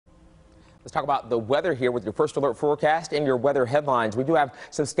Let's talk about the weather here with your first alert forecast and your weather headlines. We do have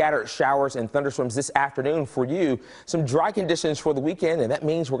some scattered showers and thunderstorms this afternoon for you. Some dry conditions for the weekend, and that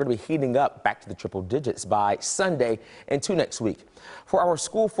means we're going to be heating up back to the triple digits by Sunday into next week. For our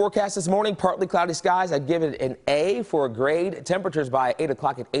school forecast this morning, partly cloudy skies. I'd give it an A for a grade. Temperatures by 8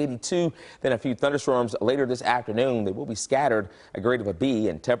 o'clock at 82. Then a few thunderstorms later this afternoon. They will be scattered, a grade of a B,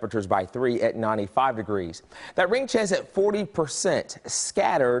 and temperatures by 3 at 95 degrees. That rain chance at 40%.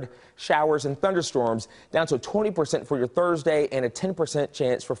 Scattered showers and thunderstorms down to 20% for your Thursday and a 10%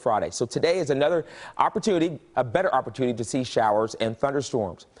 chance for Friday. So today is another opportunity, a better opportunity to see showers and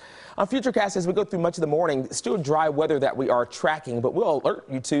thunderstorms. On Futurecast, as we go through much of the morning, still dry weather that we are tracking, but we'll alert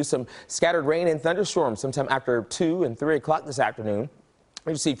you to some scattered rain and thunderstorms sometime after 2 and 3 o'clock this afternoon.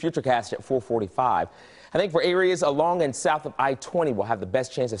 You'll see Futurecast at 4:45. I think for areas along and south of I-20, we'll have the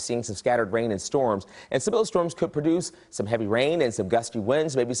best chance of seeing some scattered rain and storms. And some of those storms could produce some heavy rain and some gusty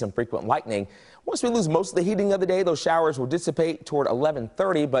winds, maybe some frequent lightning. Once we lose most of the heating of the day, those showers will dissipate toward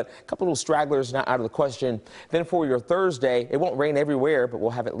 11:30, but a couple little stragglers not out of the question. Then for your Thursday, it won't rain everywhere, but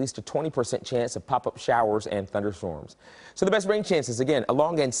we'll have at least a 20% chance of pop-up showers and thunderstorms. So the best rain chances, again,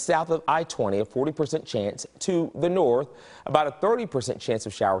 along and south of I-20, a 40% chance. To the north, about a 30% chance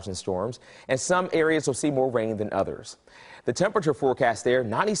of showers and storms. And some areas will see more rain than others. The temperature forecast there,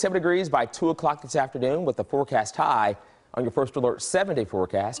 97 degrees by 2 o'clock this afternoon, with the forecast high on your first alert 7-day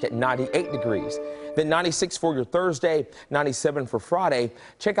forecast at 98 degrees. Then 96 for your Thursday, 97 for Friday.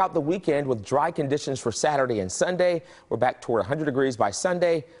 Check out the weekend with dry conditions for Saturday and Sunday. We're back toward 100 degrees by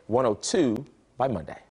Sunday, 102 by Monday.